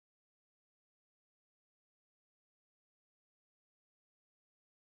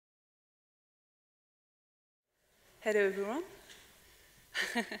Hello, everyone.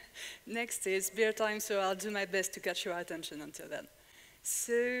 Next is beer time, so I'll do my best to catch your attention until then.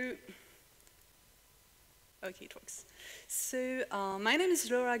 So, okay, it works. So, my name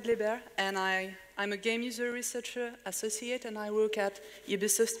is Laura Glibert, and I'm a game user researcher associate, and I work at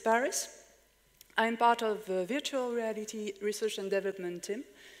Ubisoft Paris. I'm part of the virtual reality research and development team.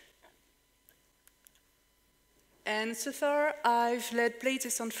 And so far, I've led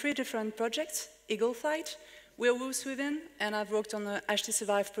playtests on 3 different projects: Eagle Flight, Werewolves Within, and I've worked on the HTC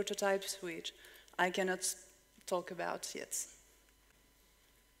Vive prototypes, which I cannot talk about yet.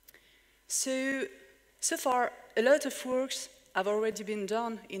 So far, a lot of works have already been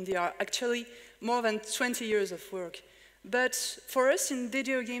done in VR, actually more than 20 years of work. But for us in the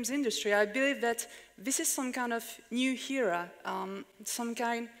video games industry, I believe that this is some kind of new era, some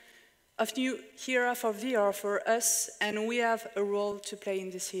kind of new era for VR for us, and we have a role to play in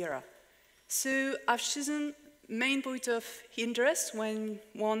this era. So I've chosen main point of interest when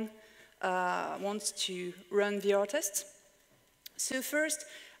one wants to run VR tests. So first,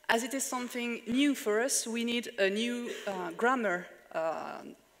 as it is something new for us, we need a new grammar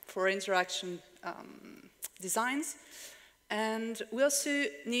for interaction designs. And we also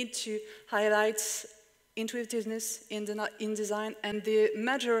need to highlight intuitiveness in design and the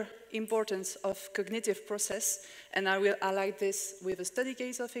major importance of cognitive process. And I will highlight this with a study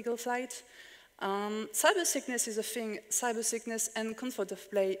case of Eagle Flight. Cyber sickness is a thing. Cyber sickness and comfort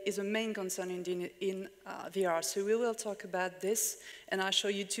of play is a main concern in VR. So we will talk about this, and I'll show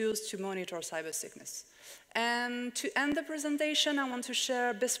you tools to monitor cyber sickness. And to end the presentation, I want to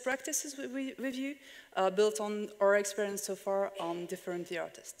share best practices with you, built on our experience so far on different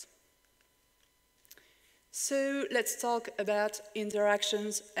VR tests. So let's talk about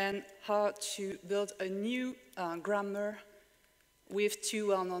interactions and how to build a new grammar with 2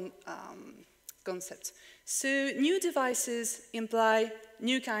 well-known concepts. So new devices imply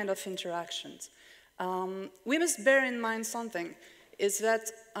new kind of interactions. We must bear in mind something, is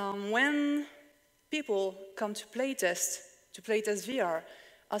that when people come to playtest VR,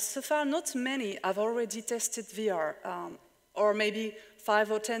 so far not many have already tested VR, or maybe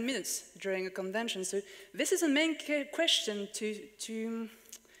 5 or 10 minutes during a convention. So this is a main question to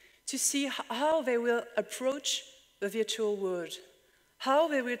see how they will approach the virtual world, how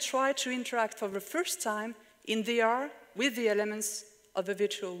they will try to interact for the first time in VR with the elements of the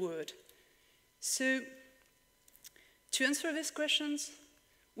virtual world. So to answer these questions,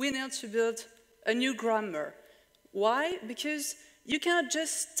 we need to build a new grammar. Why? Because you cannot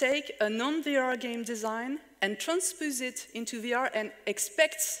just take a non-VR game design and transpose it into VR and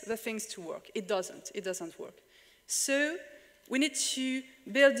expect the things to work. It doesn't work. So we need to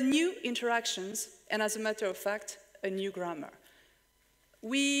build new interactions, and as a matter of fact, a new grammar.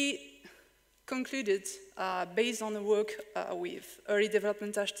 We concluded, based on the work with early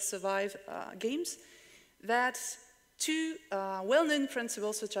development HTC Vive games, that 2 well-known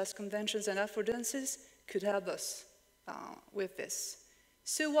principles such as conventions and affordances could help us with this.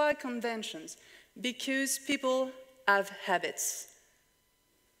 So why conventions? Because people have habits.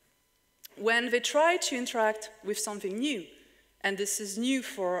 When they try to interact with something new, and this is new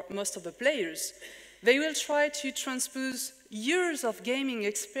for most of the players, they will try to transpose years of gaming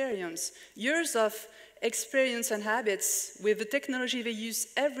experience, years of experience and habits with the technology they use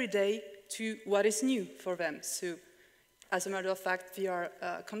every day to what is new for them. So, as a matter of fact, VR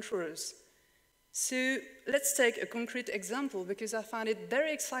controllers. So, let's take a concrete example, because I find it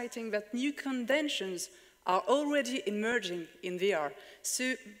very exciting that new conventions are already emerging in VR.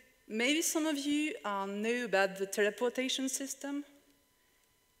 So, maybe some of you know about the teleportation system.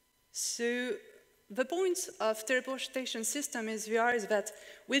 So, the point of teleportation system in VR is that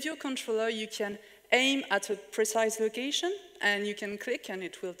with your controller you can aim at a precise location and you can click and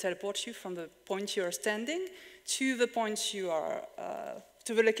it will teleport you from the point you are standing to the point you are,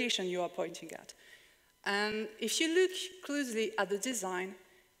 to the location you are pointing at. And if you look closely at the design,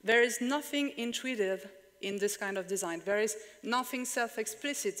 there is nothing intuitive in this kind of design. There is nothing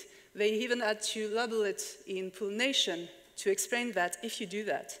self-explicit. They even had to label it in Pool Nation to explain that if you do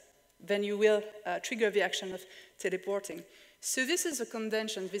that, then you will trigger the action of teleporting. So this is a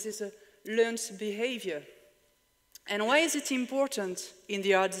convention, this is a learned behavior. And why is it important in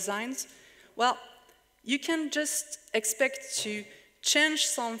the art designs? Well, you can just expect to change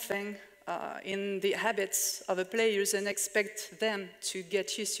something in the habits of the players and expect them to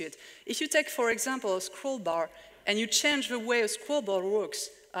get used to it. If you take, for example, a scroll bar and you change the way a scroll bar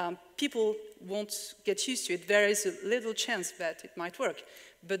works, people won't get used to it. There is a little chance that it might work,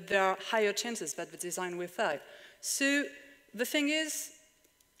 but there are higher chances that the design will fail. So the thing is,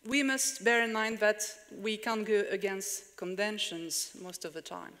 we must bear in mind that we can't go against conventions most of the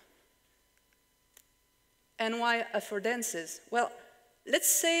time. And why affordances? Well, let's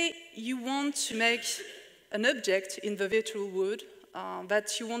say you want to make an object in the virtual world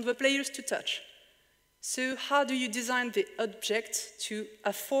that you want the players to touch. So how do you design the object to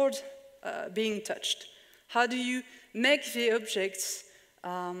afford being touched? How do you make the objects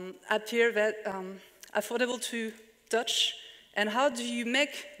appear that affordable to touch? And how do you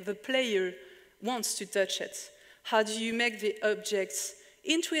make the player wants to touch it? How do you make the objects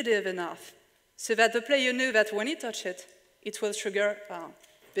intuitive enough so that the player knows that when he touches it, it will trigger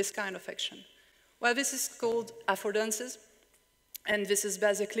this kind of action? Well, this is called affordances, and this is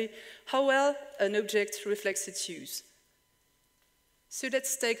basically how well an object reflects its use. So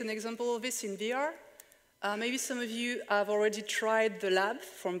let's take an example of this in VR. Maybe some of you have already tried the lab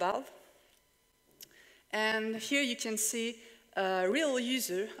from Valve. And here you can see a real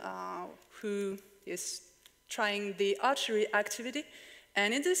user who is trying the archery activity.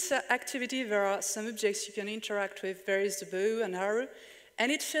 And in this activity, there are some objects you can interact with. There is the bow and arrow.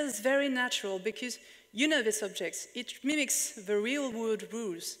 And it feels very natural because you know these objects. It mimics the real world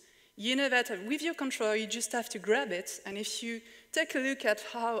rules. You know that with your controller, you just have to grab it. And if you take a look at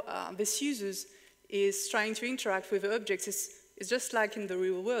how this user is trying to interact with the objects, it's just like in the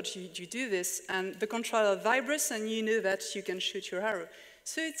real world. You do this, and the controller vibrates, and you know that you can shoot your arrow.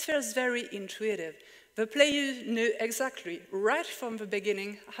 So it feels very intuitive. The player knows exactly, right from the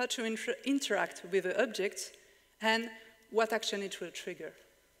beginning, how to interact with the object and what action it will trigger.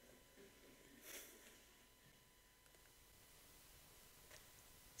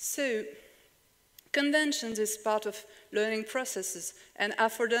 So, conventions is part of learning processes, and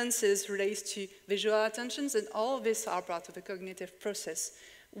affordances relates to visual attentions, and all of these are part of the cognitive process.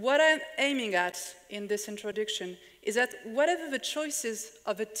 What I'm aiming at in this introduction is that whatever the choices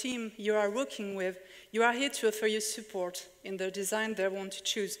of a team you are working with, you are here to offer your support in the design they want to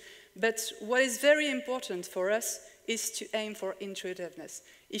choose. But what is very important for us is to aim for intuitiveness.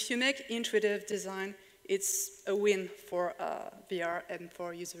 If you make intuitive design, it's a win for VR and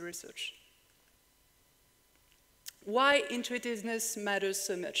for user research. Why intuitiveness matters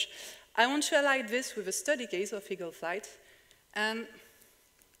so much? I want to highlight this with a study case of eagle flight. And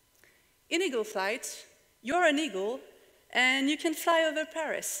in eagle flight, you're an eagle and you can fly over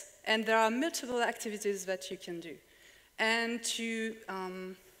Paris. And there are multiple activities that you can do. And to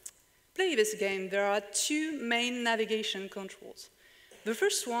play this game, there are two main navigation controls. The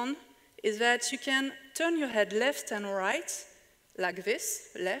first one is that you can turn your head left and right, like this,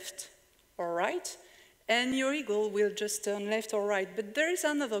 left or right, and your eagle will just turn left or right. But there is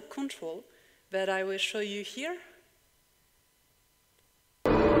another control that I will show you here.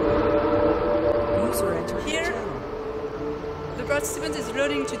 Here, the participant is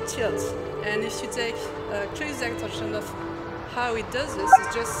learning to tilt, and if you take a close attention of how it does this,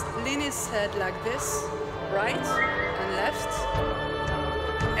 it's just lean his head like this, right and left.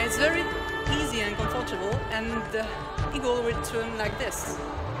 And it's very easy and comfortable, and the eagle will turn like this.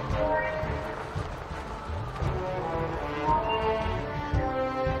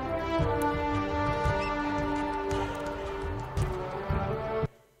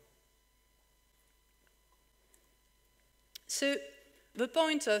 So the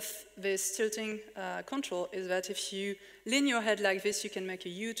point of this tilting control is that if you lean your head like this, you can make a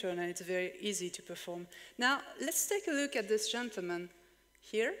U-turn, and it's very easy to perform. Now, let's take a look at this gentleman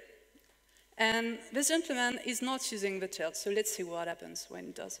here. And this gentleman is not using the tilt, so let's see what happens when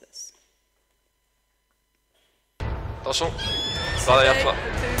he does this. Attention, par derrière toi.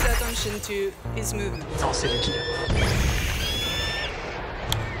 Pay attention to his movement. Non, c'est lui qui l'a.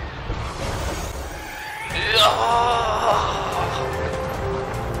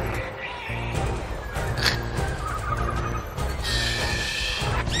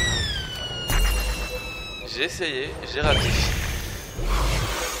 J'ai essayé, j'ai raté.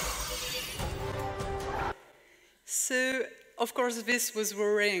 So, of course, this was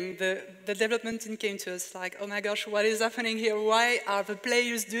worrying. The development team came to us like, oh my gosh, what is happening here? Why are the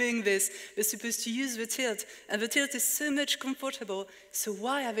players doing this? They're supposed to use the tilt, and the tilt is so much comfortable, so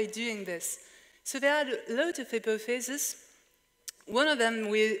why are they doing this? So they had a lot of hypotheses. One of them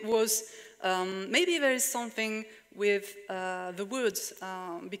was maybe there is something with the words,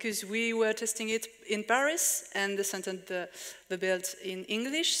 because we were testing it in Paris and they sent the build in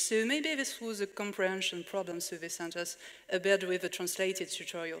English, so maybe this was a comprehension problem, so they sent us a build with a translated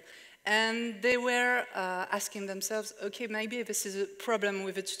tutorial. And they were asking themselves, okay, maybe this is a problem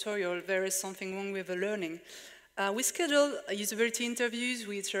with the tutorial, there is something wrong with the learning. We scheduled usability interviews,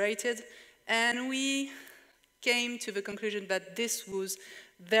 we iterated, and we came to the conclusion that this was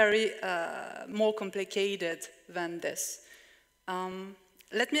very more complicated than this.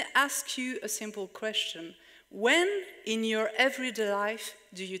 Let me ask you a simple question. When in your everyday life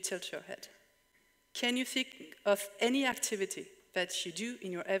do you tilt your head? Can you think of any activity that you do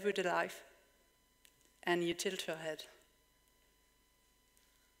in your everyday life and you tilt your head?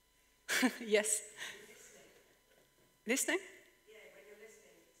 Yes? Listening? Yeah, when you're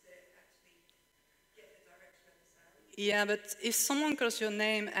listening to actually get the direction of the sound. Yeah, but if someone calls your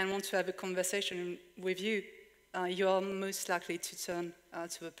name and wants to have a conversation with you, you are most likely to turn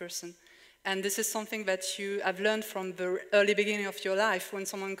to a person. And this is something that you have learned from the early beginning of your life. When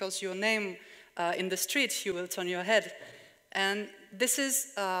someone calls your name in the street, you will turn your head. And this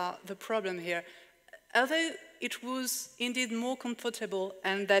is the problem here. Although it was indeed more comfortable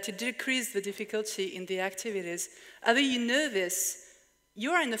and that it decreased the difficulty in the activities, although you know this,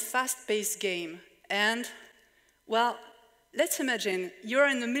 you are in a fast-paced game. And, well, let's imagine you're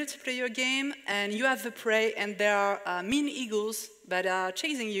in a multiplayer game and you have the prey and there are mean eagles that are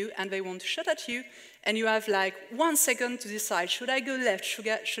chasing you and they want to shoot at you and you have like 1 second to decide, should I go left,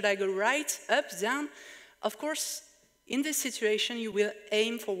 should I go right, up, down? Of course, in this situation you will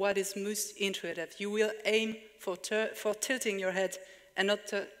aim for what is most intuitive. You will aim for tilting your head and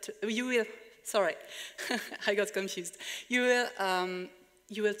not you will, sorry, I got confused. You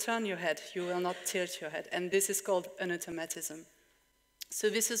will turn your head, you will not tilt your head, and this is called an automatism. So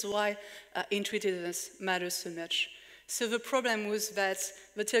this is why intuitiveness matters so much. So the problem was that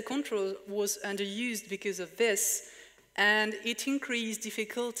the tilt control was underused because of this, and it increased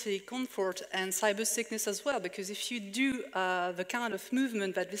difficulty, comfort, and cyber sickness as well, because if you do the kind of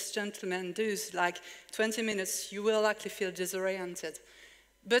movement that this gentleman does, like 20 minutes, you will likely feel disoriented.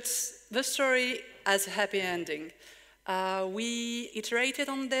 But the story has a happy ending. We iterated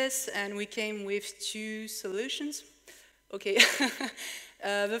on this and we came with 2 solutions. Okay,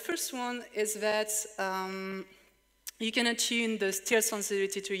 the first one is that you can attune the tilt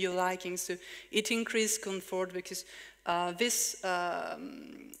sensitivity to your liking, so it increases comfort because these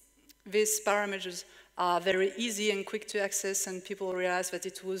parameters are very easy and quick to access, and people realized that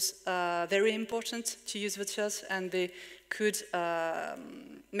it was very important to use the tilt and they could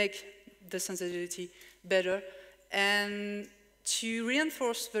make the sensitivity better. And to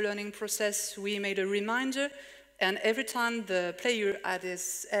reinforce the learning process, we made a reminder, and every time the player had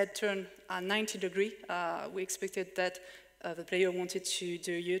his head turned 90 degrees, we expected that the player wanted to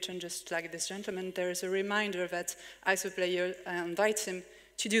do a U-turn just like this gentleman. There is a reminder that asks the player and invites him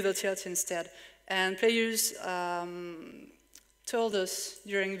to do the tilt instead. And players told us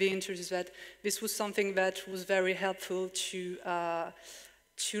during the interviews that this was something that was very helpful to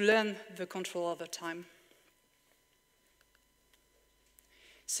learn the control over time.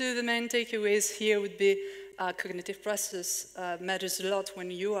 So the main takeaways here would be cognitive process matters a lot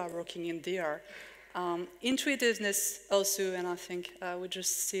when you are working in VR. Intuitiveness also, and I think we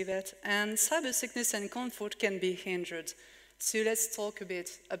just see that, and cyber sickness and comfort can be hindered. So let's talk a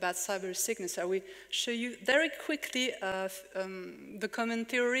bit about cyber sickness. I will show you very quickly the common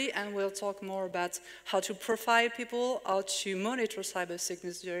theory, and we'll talk more about how to profile people, how to monitor cyber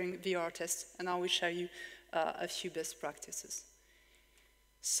sickness during VR tests, and I will show you a few best practices.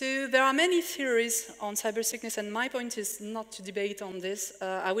 So there are many theories on cyber sickness, and my point is not to debate on this.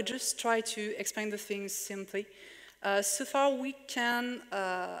 I would just try to explain the things simply. So far, we can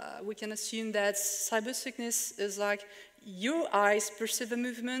assume that cyber sickness is like your eyes perceive the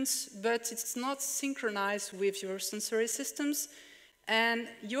movements, but it's not synchronized with your sensory systems, and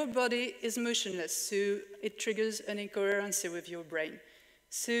your body is motionless, so it triggers an incoherency with your brain.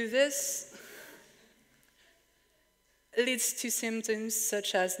 So this leads to symptoms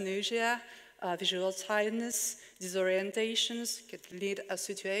such as nausea, visual tiredness, disorientations, can lead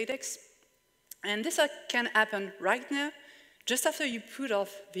also to headaches. And this can happen right now, just after you put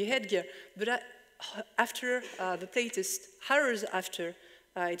off the headgear, but after the playtest, hours after,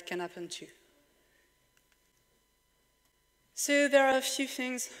 it can happen too. So there are a few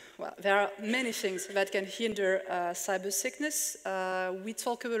things, well, there are many things that can hinder cyber sickness. We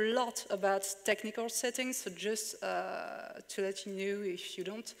talk a lot about technical settings, so just to let you know if you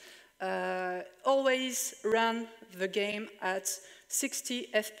don't, always run the game at 60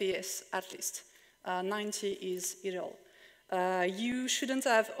 FPS at least. 90 is ideal. You shouldn't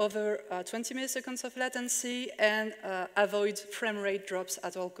have over 20 milliseconds of latency and avoid frame rate drops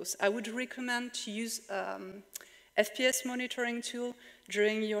at all costs. I would recommend to use FPS monitoring tool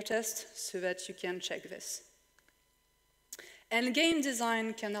during your test so that you can check this. And game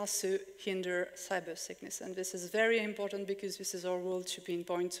design can also hinder cyber sickness, and this is very important because this is our role to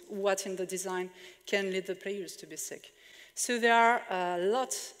pinpoint what in the design can lead the players to be sick. So there are a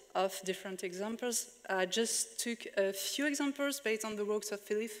lot of different examples. I just took a few examples based on the works of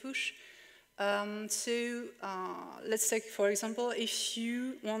Philippe Fouche. Let's take, for example, if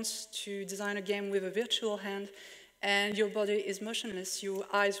you want to design a game with a virtual hand and your body is motionless, your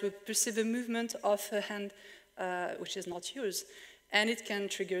eyes will perceive a movement of a hand which is not yours, and it can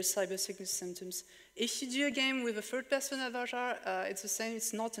trigger cybersickness symptoms. If you do a game with a third-person avatar, it's the same.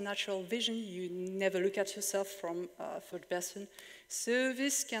 It's not a natural vision. You never look at yourself from third person. So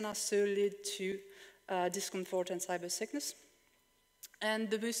this can also lead to discomfort and cybersickness. And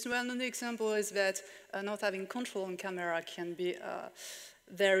the most well-known example is that not having control on camera can be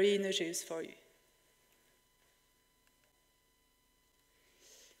very nauseous for you.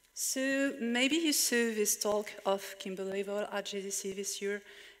 So maybe you saw this talk of Kimberly Vol at GDC this year,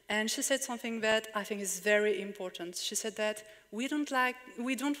 and she said something that I think is very important. She said that we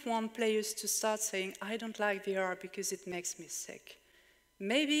don't want players to start saying, I don't like VR because it makes me sick.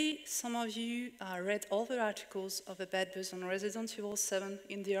 Maybe some of you read all the articles of the bad buzz on Resident Evil 7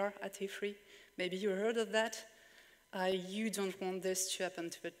 in VR at E3. Maybe you heard of that. You don't want this to happen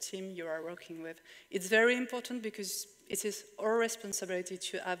to the team you are working with. It's very important because it is our responsibility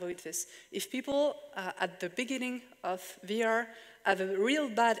to avoid this. If people at the beginning of VR have a real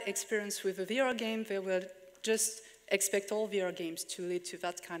bad experience with a VR game, they will just expect all VR games to lead to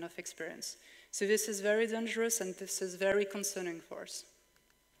that kind of experience. So this is very dangerous and this is very concerning for us.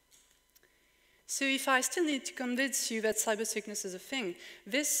 So if I still need to convince you that cybersickness is a thing,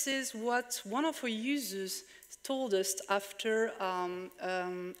 this is what one of our users told us after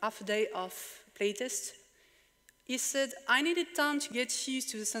half a day of playtest. He said, I needed time to get used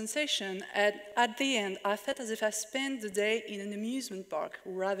to the sensation, and at the end, I felt as if I spent the day in an amusement park,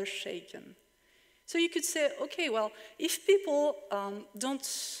 rather shaken. So you could say, okay, well, if people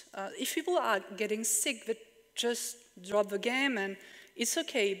if people are getting sick, they just drop the game and it's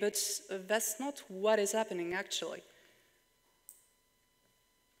okay, but that's not what is happening actually.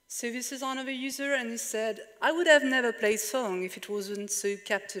 So this is another user, and he said, I would have never played so long if it wasn't so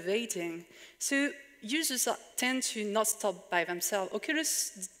captivating. So users tend to not stop by themselves.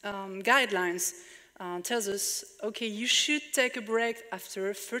 Oculus guidelines tells us, okay, you should take a break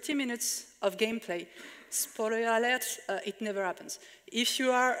after 30 minutes of gameplay. Spoiler alert, it never happens. If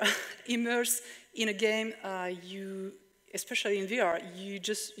you are immersed in a game, especially in VR,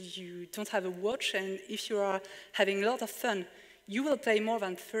 you don't have a watch, and if you are having a lot of fun, you will play more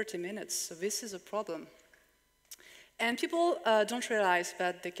than 30 minutes, so this is a problem. And people don't realize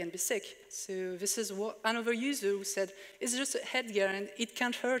that they can be sick. So this is what another user who said, it's just a headgear and it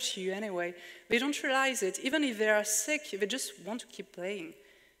can't hurt you anyway. They don't realize it. Even if they are sick, they just want to keep playing.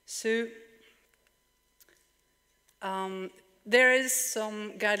 So there is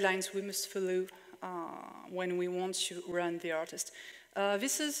some guidelines we must follow when we want to run the artist.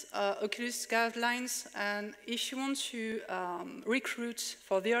 This is Oculus guidelines, and if you want to recruit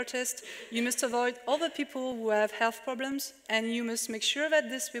for the artist, you must avoid other people who have health problems, and you must make sure that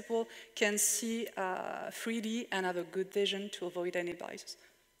these people can see 3D and have a good vision to avoid any bias.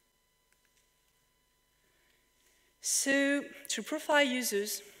 So, to profile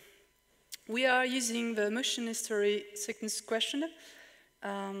users, we are using the motion history sickness questionnaire,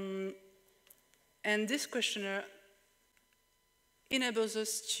 and this questionnaire enables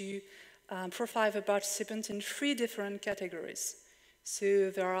us to profile the participant in 3 different categories. So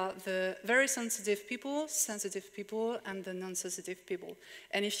there are the very sensitive people, and the non-sensitive people.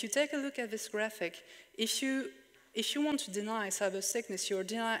 And if you take a look at this graphic, if you want to deny cyber sickness, you're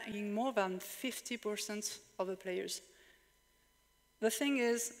denying more than 50% of the players. The thing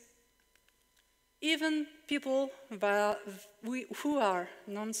is, even people who are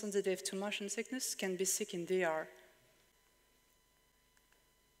non-sensitive to motion sickness can be sick in VR.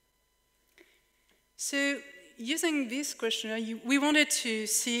 So, using this questionnaire, we wanted to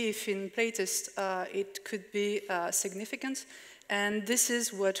see if in playtest it could be significant, and this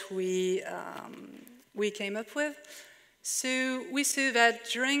is what we came up with. So, we see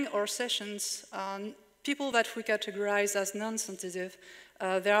that during our sessions, people that we categorize as non-sensitive,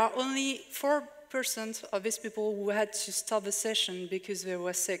 there are only 4% of these people who had to stop the session because they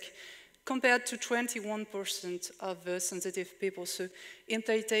were sick, compared to 21% of the sensitive people. So in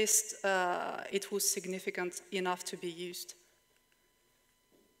playtest, it was significant enough to be used.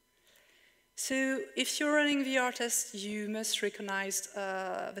 So if you're running VR tests, you must recognize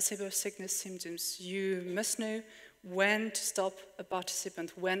the cyber sickness symptoms. You must know when to stop a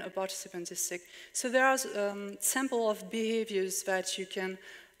participant, when a participant is sick. So there are a sample of behaviors that you can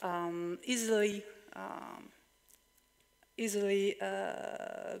easily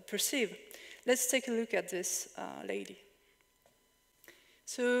perceive. Let's take a look at this lady.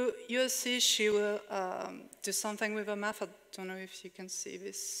 So you'll see she will do something with her mouth. I don't know if you can see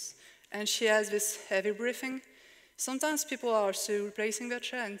this. And she has this heavy breathing. Sometimes people are also replacing their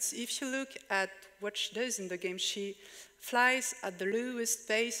chair, and if you look at what she does in the game, she flies at the lowest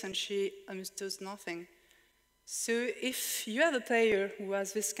pace and she almost does nothing. So if you have a player who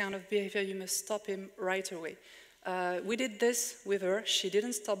has this kind of behavior, you must stop him right away. We did this with her. She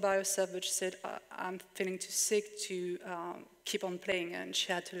didn't stop by herself, but she said, I'm feeling too sick to keep on playing, and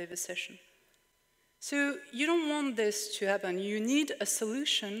she had to leave the session. So you don't want this to happen. You need a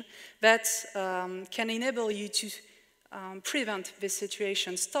solution that can enable you to prevent this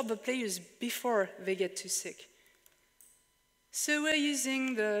situation, stop the players before they get too sick. So we're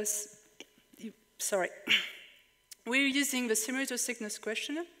using the, we're using the simulator sickness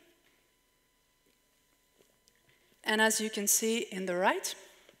questionnaire. And as you can see in the right,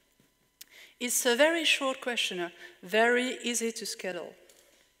 it's a very short questionnaire, very easy to schedule.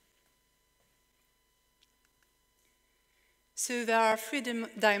 So there are three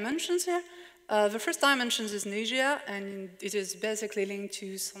dimensions here. The first dimension is nausea, and it is basically linked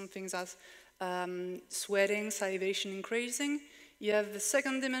to some things as sweating, salivation increasing. You have the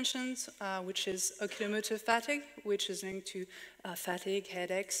second dimension, which is oculomotor fatigue, which is linked to fatigue,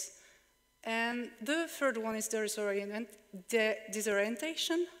 headaches. And the third one is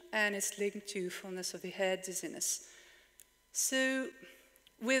disorientation, and it's linked to fullness of the head, dizziness. So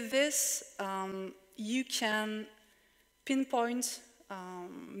with this, you can pinpoint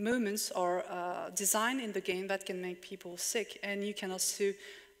moments or design in the game that can make people sick, and you can also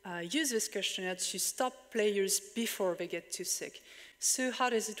use this questionnaire to stop players before they get too sick. So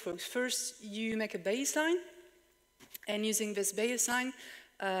how does it work? First, you make a baseline, and using this baseline,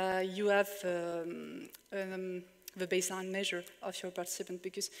 you have the baseline measure of your participant,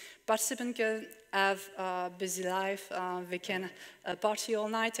 because participants can have a busy life, they can party all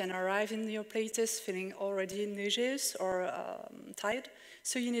night and arrive in your playtest feeling already nauseous or tired,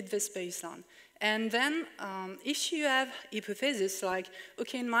 so you need this baseline. And then, if you have hypotheses like,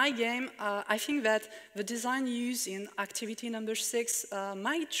 okay, in my game, I think that the design used in activity number 6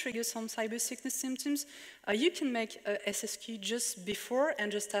 might trigger some cyber sickness symptoms, you can make a SSQ just before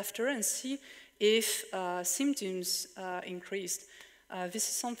and just after and see if symptoms increased. This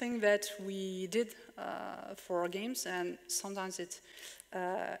is something that we did for our games, and sometimes it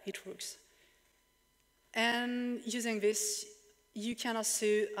works. And using this, you can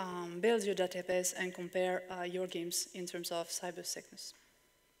also build your database and compare your games in terms of cyber sickness.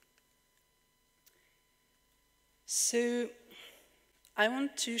 So I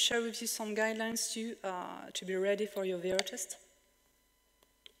want to share with you some guidelines to be ready for your VR test.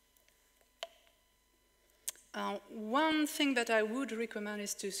 One thing that I would recommend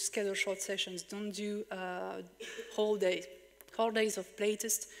is to schedule short sessions. Don't do whole days of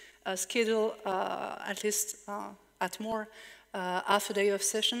playtest. Schedule at least at more half a day of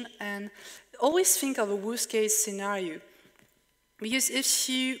session, and always think of a worst case scenario. Because if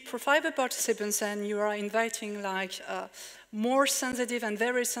you profile the participants and you are inviting like more sensitive and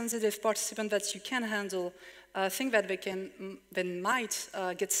very sensitive participants that you can handle, think that they might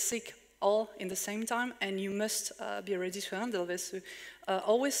get sick all in the same time, and you must be ready to handle this. So,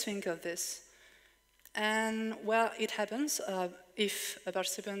 always think of this. And well, it happens. If a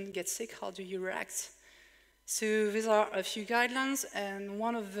participant gets sick, how do you react? So these are a few guidelines, and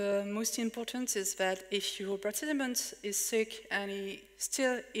one of the most important is that if your participant is sick and he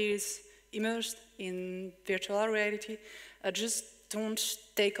still is immersed in virtual reality, just don't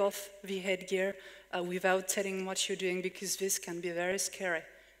take off the headgear without telling what you're doing, because this can be very scary.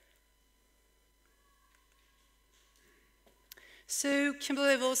 So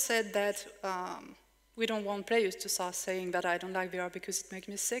Kimberly Vaux said that we don't want players to start saying that I don't like VR because it makes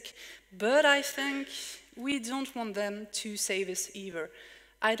me sick, but I think we don't want them to say this either.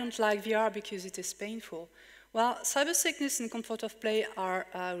 I don't like VR because it is painful. Well, cyber sickness and comfort of play are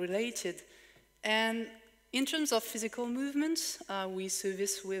related, and in terms of physical movements, we saw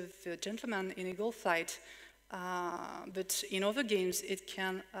this with the gentleman in Eagle Flight, but in other games it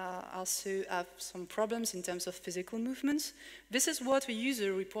can also have some problems in terms of physical movements. This is what the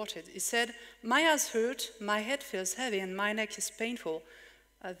user reported. He said, my eyes hurt, my head feels heavy, and my neck is painful.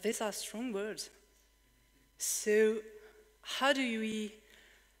 These are strong words. So how do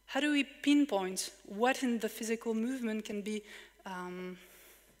we pinpoint what in the physical movement can be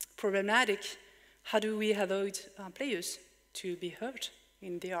problematic? How do we avoid players to be hurt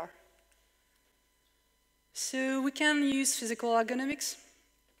in VR? So we can use physical ergonomics,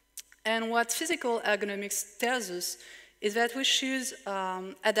 and what physical ergonomics tells us is that we should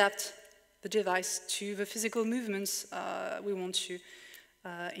adapt the device to the physical movements we want to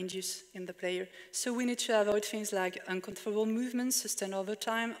induce in the player. So we need to avoid things like uncomfortable movements sustained over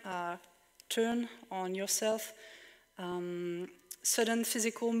time, turn on yourself, sudden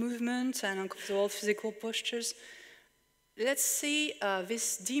physical movement and uncomfortable physical postures. Let's see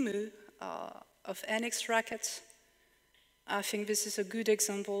this demo of NX Racket. I think this is a good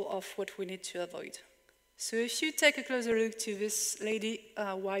example of what we need to avoid. So if you take a closer look to this lady,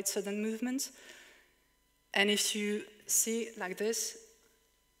 wide sudden movement, and if you see like this,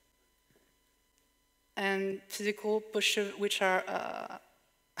 and physical posture which are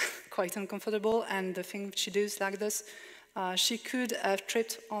quite uncomfortable, and the thing she does like this, she could have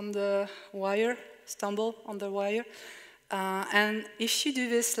tripped on the wire, stumble on the wire, and if you do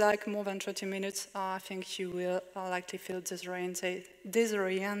this like more than 30 minutes, I think you will likely feel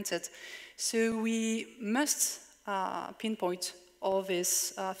disoriented. So we must pinpoint all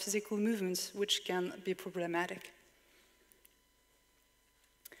these physical movements which can be problematic.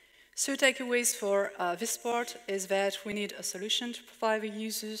 So takeaways for this part is that we need a solution to provide the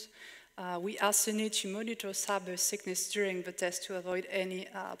users. We also need to monitor cyber sickness during the test to avoid any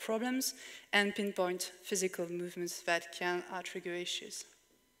problems and pinpoint physical movements that can trigger issues.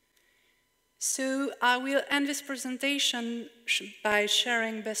 So I will end this presentation by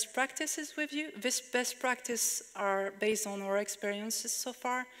sharing best practices with you. These best practices are based on our experiences so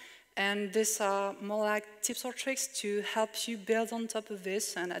far, and these are more like tips or tricks to help you build on top of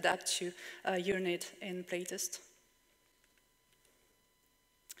this and adapt to your need in playtest.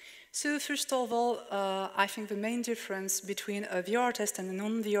 So first of all, I think the main difference between a VR test and a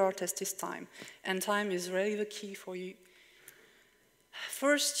non-VR test is time. And time is really the key for you.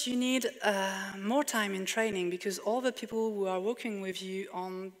 First, you need more time in training because all the people who are working with you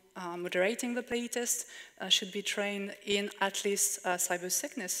on moderating the playtest should be trained in at least cyber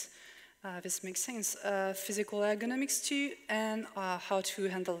sickness. This makes sense. Physical ergonomics too, and how to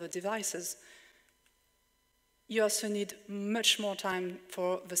handle the devices. You also need much more time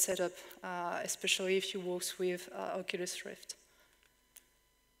for the setup, especially if you work with Oculus Rift.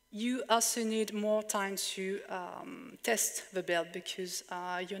 You also need more time to test the build because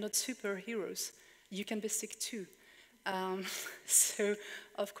you're not superheroes. You can be sick too. So,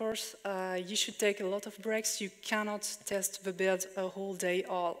 of course, you should take a lot of breaks. You cannot test the build a whole day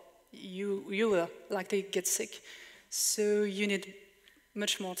or you will likely get sick. So you need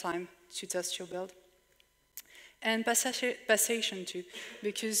much more time to test your build. And passation too,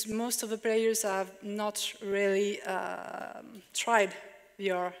 because most of the players have not really tried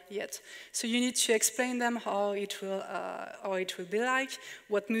VR yet. So you need to explain them how it will be like,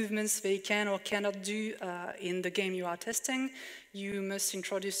 what movements they can or cannot do in the game you are testing. You must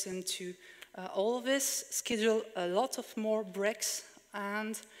introduce them to all of this, schedule a lot of more breaks,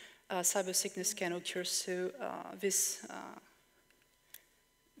 and cyber sickness can occur. So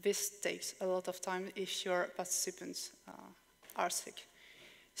this takes a lot of time if your participants are sick.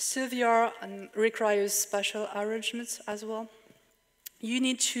 So VR requires special arrangements as well. You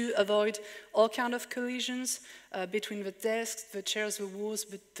need to avoid all kinds of collisions between the desks, the chairs, the walls,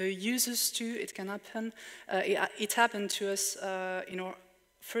 but the users too. It can happen. It happened to us in our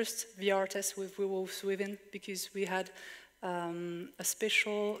first VR test with Werewolves Within because we had a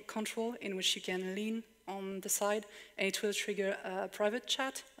special control in which you can lean on the side, and it will trigger a private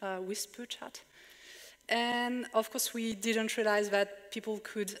chat, whisper chat. And of course, we didn't realize that people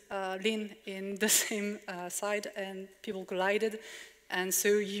could lean in the same side, and people collided. And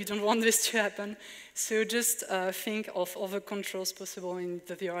so you don't want this to happen. So just think of other controls possible in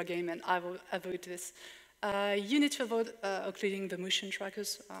the VR game, and avoid this. You need to avoid occluding the motion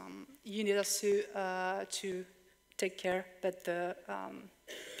trackers. You need also to take care that the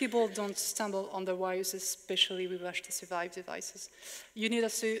people don't stumble on the wires, especially with HTC Vive devices. You need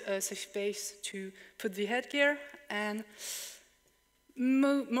also a safe space to put the headgear, and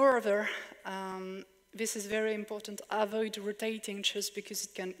moreover, this is very important, avoid rotating just because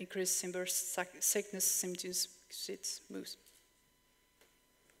it can increase cyber sickness symptoms because it moves.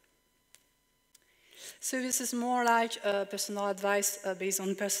 So this is more like personal advice based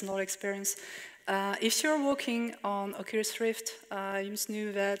on personal experience. If you're working on Oculus Rift, you must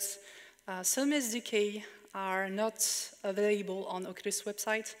know that some SDK are not available on Oculus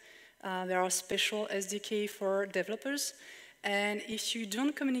website. There are special SDK for developers, and if you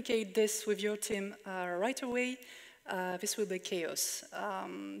don't communicate this with your team right away, this will be chaos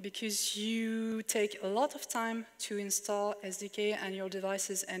because you take a lot of time to install SDK and your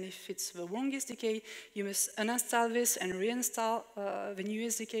devices, and if it's the wrong SDK, you must uninstall this and reinstall the new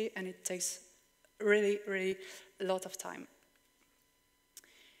SDK, and it takes really a lot of time.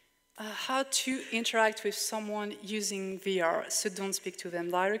 how to interact with someone using VR. So don't speak to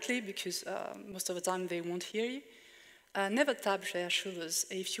them directly because most of the time they won't hear you. Never tap their shoulders.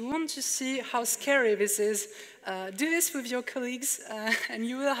 If you want to see how scary this is, do this with your colleagues and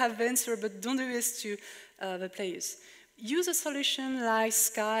you will have the answer, but don't do this to the players. Use a solution like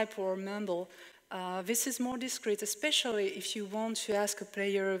Skype or Mumble. This is more discreet, especially if you want to ask a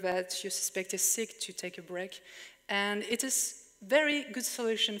player that you suspect is sick to take a break. And it is a very good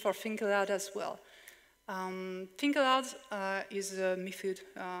solution for Think Aloud as well. Think Aloud is a method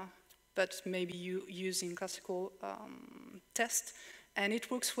but maybe you use in classical test, and it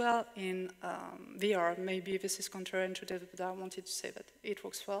works well in VR. Maybe this is counterintuitive, but I wanted to say that it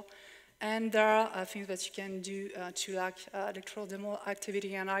works well. And there are things that you can do to like electrodermal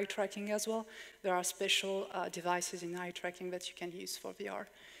activity and eye tracking as well. There are special devices in eye tracking that you can use for VR.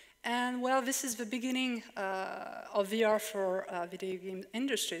 And well, this is the beginning of VR for video game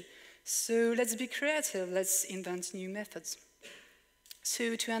industry. So let's be creative, let's invent new methods.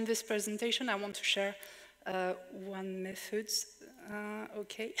 So to end this presentation, I want to share one method.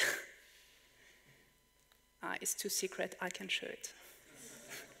 Okay. It's too secret, I can show it.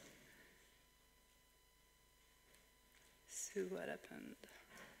 So what happened?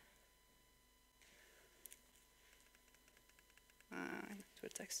 It will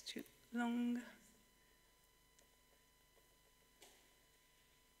take too long.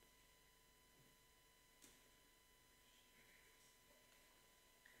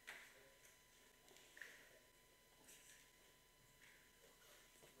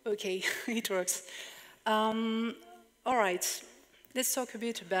 Okay, it works. All right, let's talk a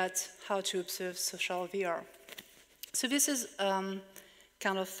bit about how to observe social VR. So this is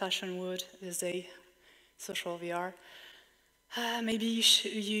kind of fashion word these days, social VR. Maybe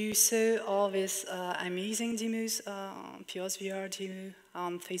you saw all these amazing demos, PS VR demo,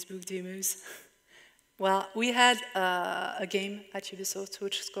 Facebook demos. Well, we had a game at Ubisoft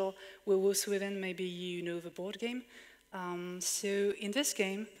which is called Werewolves Within. Maybe you know the board game. So in this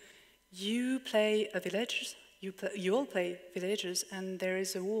game, you play a village. You all play villagers, and there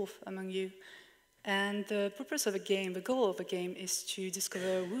is a wolf among you. And the purpose of the game, the goal of the game, is to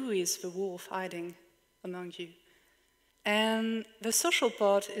discover who is the wolf hiding among you. And the social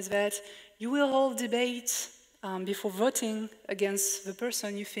part is that you will all debate before voting against the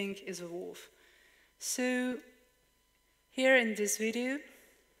person you think is a wolf. So here in this video,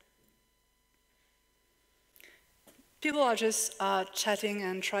 people are just chatting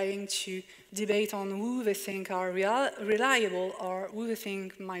and trying to debate on who they think are reliable or who they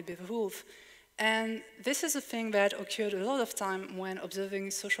think might be the wolf. And this is a thing that occurred a lot of time when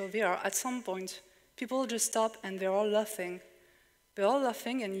observing social VR. At some point, people just stop and they're all laughing. They're all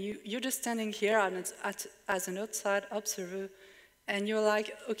laughing and you're just standing here as an outside observer and you're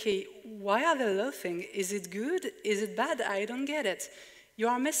like, okay, why are they laughing? Is it good? Is it bad? I don't get it. You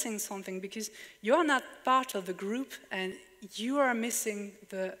are missing something because you're not part of the group and you are missing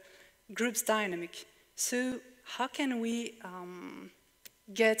the group's dynamic. So how can we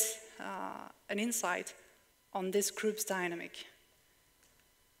get an insight on this group's dynamic?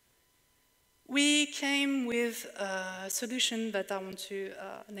 We came with a solution that I want to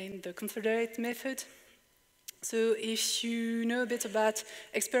name the Confederate method. So if you know a bit about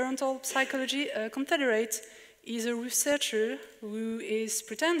experimental psychology, a Confederate is a researcher who is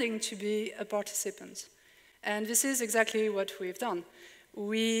pretending to be a participant. And this is exactly what we've done.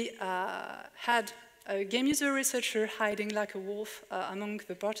 We had a game user researcher hiding like a wolf among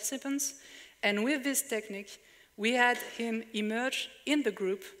the participants. And with this technique, we had him emerge in the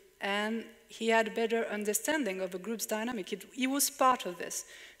group and he had a better understanding of the group's dynamic. He was part of this.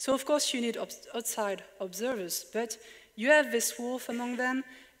 So of course you need outside observers, but you have this wolf among them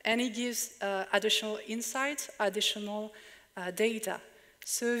and he gives additional insight, additional data.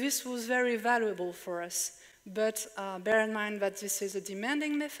 So this was very valuable for us. But bear in mind that this is a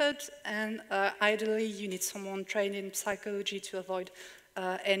demanding method, and ideally you need someone trained in psychology to avoid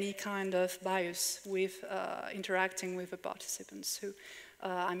any kind of bias with interacting with the participants. So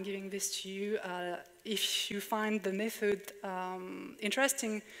I'm giving this to you. If you find the method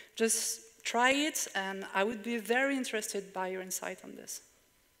interesting, just try it, and I would be very interested by your insight on this.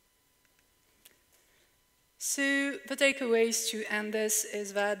 So the takeaways to end this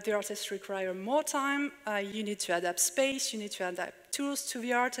is that VR tests require more time, you need to adapt space, you need to adapt tools to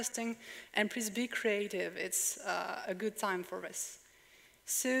VR testing, and please be creative. It's a good time for this.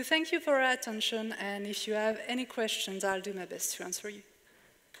 So thank you for your attention, and if you have any questions, I'll do my best to answer you.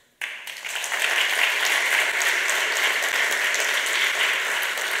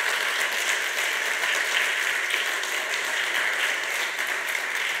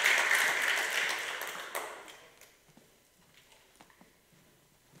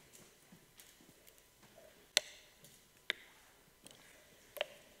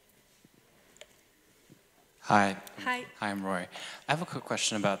 Hi. Hi. Hi, I'm Roy. I have a quick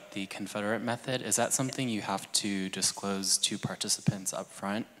question about the Confederate method. Is that something you have to disclose to participants up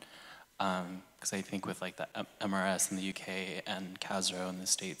front? Because I think with like the MRS in the UK and CASRO in the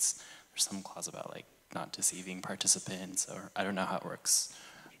States, there's some clause about like not deceiving participants, or I don't know how it works.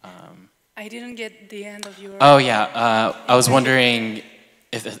 I didn't get the end of your... Oh yeah, I was wondering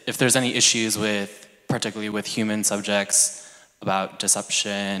if there's any issues with, particularly with human subjects, about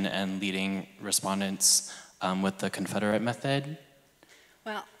deception and leading respondents with the Confederate method?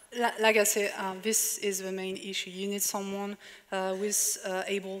 Well, like I said, this is the main issue. You need someone who is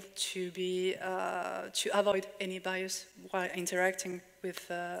able to be to avoid any bias while interacting with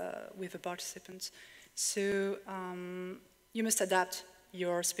the participants. So you must adapt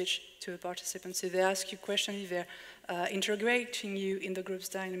your speech to the participants. If they ask you questions, if they're integrating you in the group's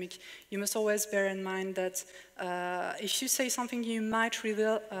dynamic, you must always bear in mind that if you say something, you might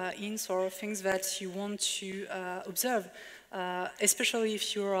reveal hints or things that you want to observe, especially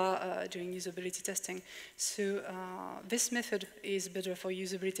if you are doing usability testing. So this method is better for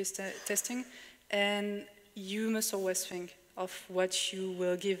usability testing, and you must always think of what you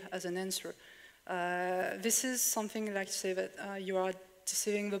will give as an answer. This is something like to say that you are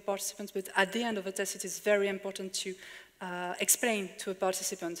deceiving the participants, but at the end of the test it is very important to explain to a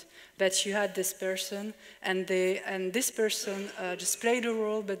participant that you had this person and this person just played a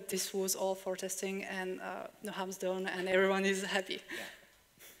role, but this was all for testing and no harm's done and everyone is happy.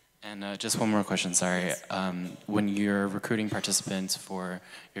 Yeah. And just one more question, sorry. Yes. When you're recruiting participants for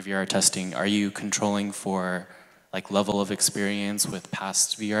your VR testing, are you controlling for like level of experience with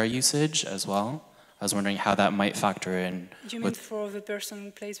past VR usage as well? I was wondering how that might factor in. You mean for the person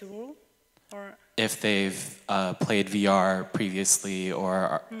who plays the role? Or? If they've played VR previously or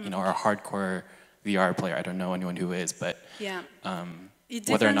are, you know, are a hardcore VR player. I don't know anyone who is, but yeah.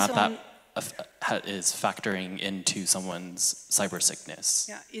 Whether or not that is factoring into someone's cyber sickness.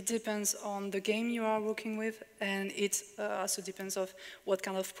 Yeah, it depends on the game you are working with, and it also depends on what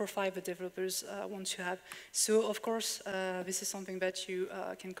kind of profile the developers want to have. So, of course, this is something that you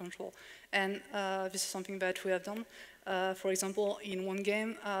can control, and this is something that we have done. For example, in one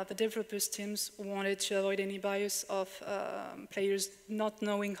game, the developers teams wanted to avoid any bias of players not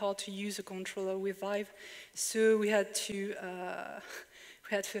knowing how to use a controller with Vive, so we had to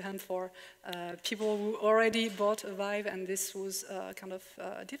hunt for people who already bought a Vive, and this was kind of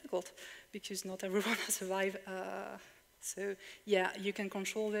difficult because not everyone has a Vive. So yeah, you can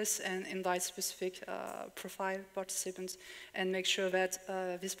control this and invite specific profile participants and make sure that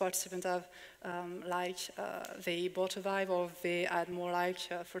these participants have they bought a Vive or they had more like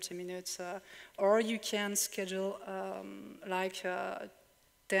 30 minutes, or you can schedule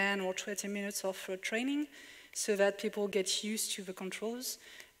 10 or 20 minutes of training so that people get used to the controls,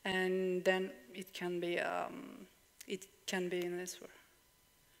 and then it can be in this way.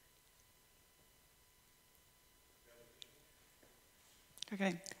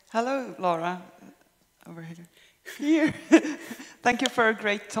 Okay. Hello, Laura. Over here. Here. Thank you for a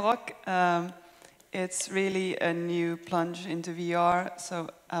great talk. It's really a new plunge into VR. So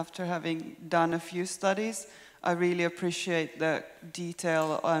after having done a few studies, I really appreciate the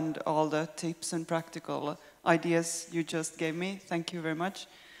detail and all the tips and practical ideas you just gave me. Thank you very much.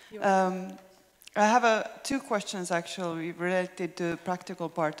 I have two questions actually related to the practical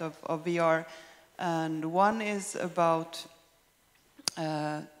part of VR. And one is about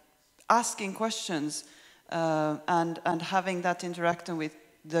asking questions and having that interaction with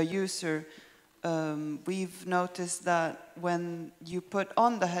the user. We've noticed that when you put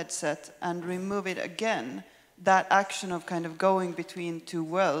on the headset and remove it again, that action of kind of going between two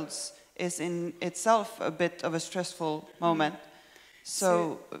worlds is in itself a bit of a stressful moment.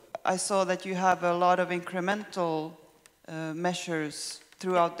 So I saw that you have a lot of incremental measures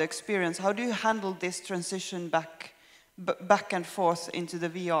throughout the experience. How do you handle this transition back and forth into the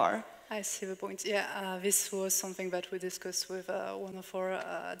VR? I see the point. Yeah, this was something that we discussed with one of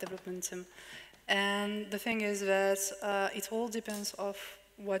our development team. And the thing is that it all depends on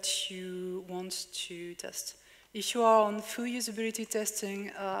what you want to test. If you are on full usability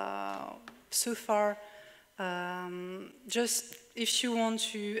testing, so far, just if you want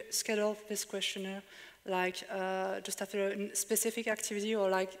to schedule this questionnaire, like just after a specific activity or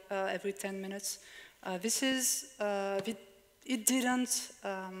like every 10 minutes, this is, it didn't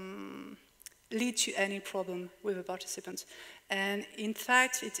lead to any problem with the participants. And in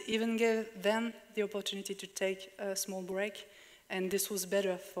fact, it even gave them the opportunity to take a small break. And this was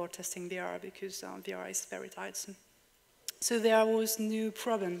better for testing VR because VR is very tight. So there was no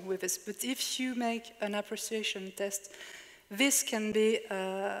problem with this. But if you make an appreciation test, this can be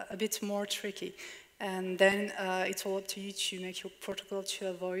a bit more tricky. And then it's all up to you to make your protocol to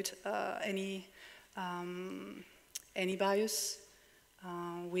avoid any bias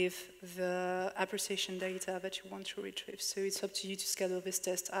with the appreciation data that you want to retrieve. So it's up to you to schedule this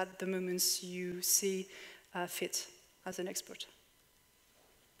test at the moments you see fit as an expert.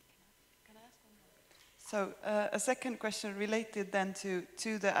 So a second question related then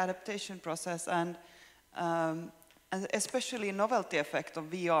to the adaptation process and especially novelty effect of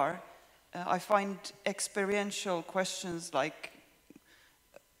VR. I find experiential questions like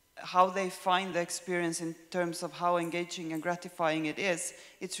how they find the experience in terms of how engaging and gratifying it is.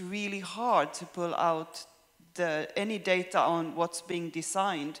 It's really hard to pull out any data on what's being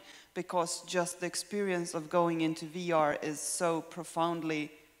designed because just the experience of going into VR is so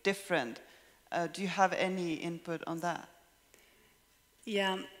profoundly different. Do you have any input on that?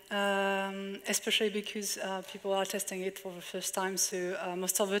 Yeah, especially because people are testing it for the first time, so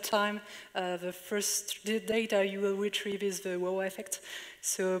most of the time the first data you will retrieve is the wow effect.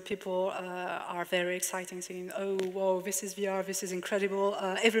 So people are very excited, saying, oh wow, this is VR, this is incredible,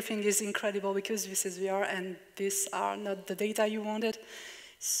 everything is incredible because this is VR and these are not the data you wanted.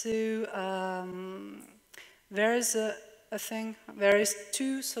 So there is there is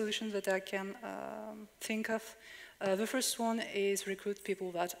two solutions that I can think of. The first one is recruit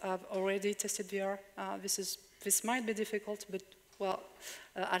people that have already tested VR. This might be difficult, but well,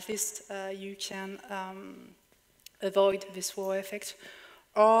 at least you can avoid this wow effect.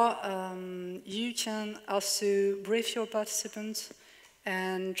 Or you can also brief your participants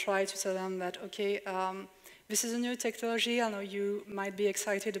and try to tell them that, okay, this is a new technology, I know you might be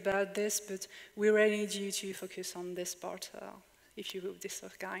excited about this, but we really need you to focus on this part if you do this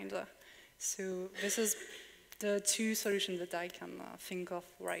kind. So this is the two solutions that I can think of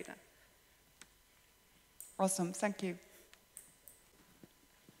right now. Awesome, thank you.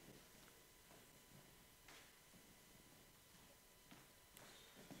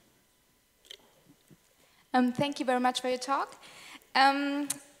 Thank you very much for your talk.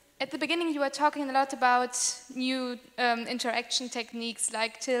 At the beginning, you were talking a lot about new interaction techniques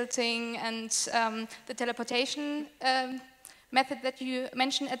like tilting and the teleportation method that you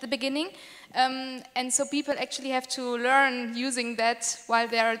mentioned at the beginning. And so people actually have to learn using that while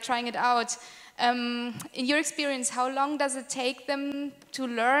they are trying it out. In your experience, how long does it take them to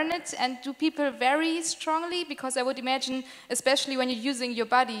learn it? And do people vary strongly? Because I would imagine, especially when you're using your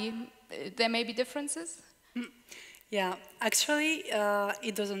body, there may be differences. Yeah, actually,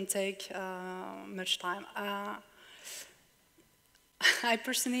 it doesn't take much time. I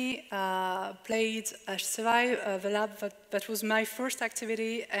personally played HTC Vive, the lab that was my first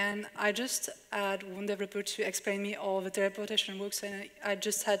activity, and I just had one developer to explain me all the teleportation works, and I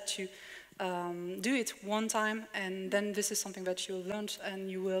just had to do it one time, and then this is something that you'll learn and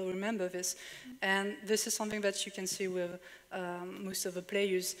you will remember this. And this is something that you can see with most of the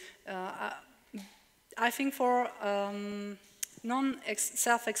players. I think for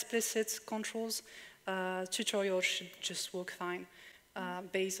non-self-explicit controls, tutorials should just work fine,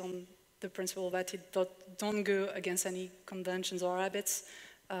 based on the principle that it don't go against any conventions or habits.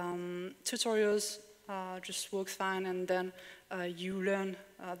 Tutorials just work fine, and then you learn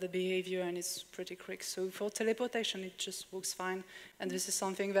the behavior, and it's pretty quick. So for teleportation, it just works fine, and this is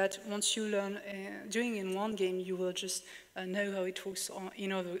something that once you learn doing in one game, you will just know how it works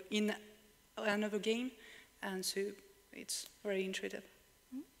in another game, and so it's very intuitive.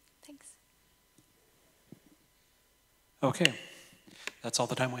 Thanks. Okay, that's all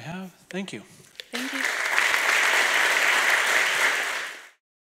the time we have. Thank you. Thank you.